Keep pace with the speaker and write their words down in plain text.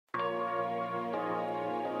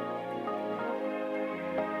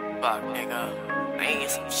Buck, nigga. I ain't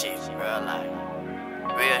get some shit, bro. Like,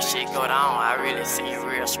 real shit go down. I really seen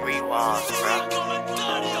real street walls, bro. You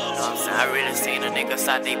know what I'm saying? I really seen a nigga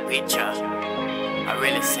side they picture. I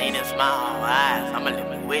really seen his smile eyes. I'ma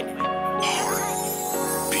live with it.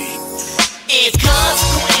 It's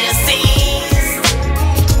consequences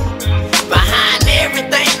behind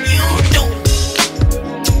everything you do.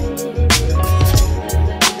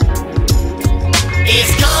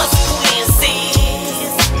 It's consequences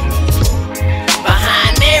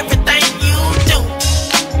behind everything you do.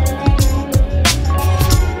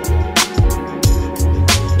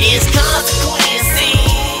 It's consequences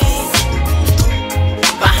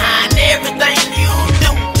behind everything you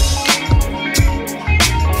do.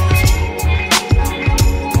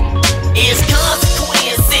 It's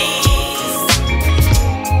consequences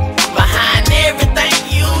behind everything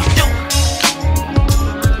you do.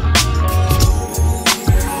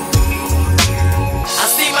 I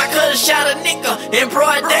see my cousin shot a nigga in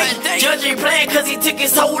broad day. Judge ain't playing cause he took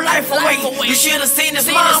his whole life away. You should've seen his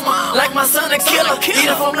mama, like my son a killer.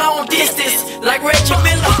 Either from long distance, like Reggie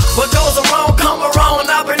Miller. But